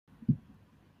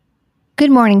Good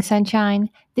morning,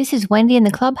 sunshine. This is Wendy in the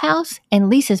clubhouse, and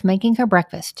Lisa's making her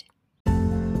breakfast.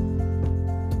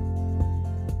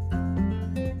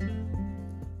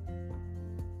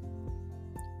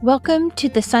 Welcome to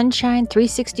the Sunshine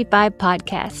 365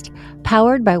 podcast,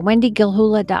 powered by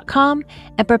WendyGilhula.com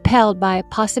and propelled by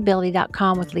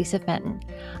Possibility.com with Lisa Fenton.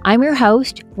 I'm your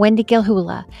host, Wendy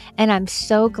Gilhula, and I'm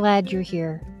so glad you're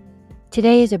here.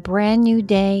 Today is a brand new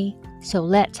day, so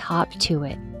let's hop to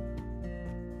it.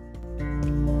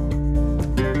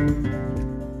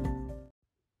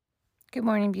 Good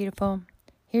morning, beautiful.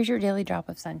 Here's your daily drop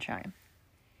of sunshine.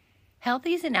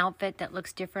 Healthy is an outfit that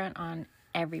looks different on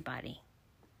everybody.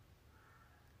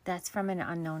 That's from an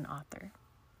unknown author.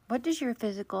 What does your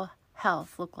physical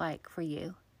health look like for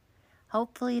you?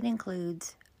 Hopefully it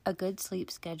includes a good sleep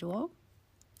schedule,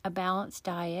 a balanced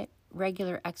diet,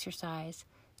 regular exercise,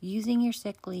 using your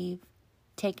sick leave,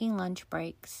 taking lunch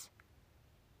breaks,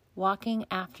 walking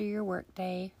after your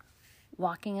workday,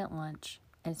 walking at lunch,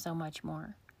 and so much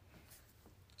more.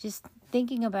 Just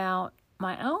thinking about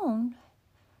my own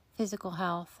physical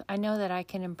health, I know that I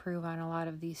can improve on a lot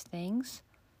of these things.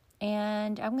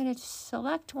 And I'm going to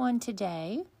select one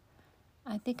today.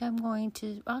 I think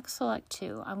I'll select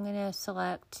two. I'm going to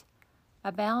select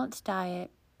a balanced diet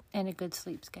and a good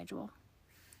sleep schedule.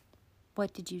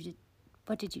 What did you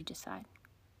decide?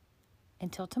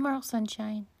 Until tomorrow,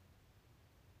 sunshine.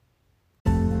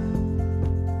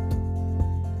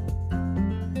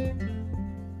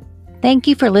 Thank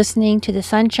you for listening to the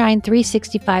Sunshine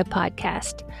 365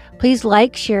 podcast. Please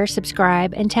like, share,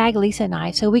 subscribe, and tag Lisa and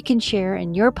I so we can share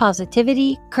in your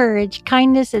positivity, courage,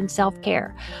 kindness, and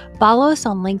self-care. Follow us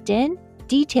on LinkedIn.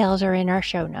 Details are in our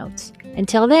show notes.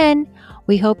 Until then,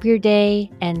 we hope your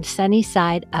day ends sunny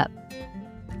side up.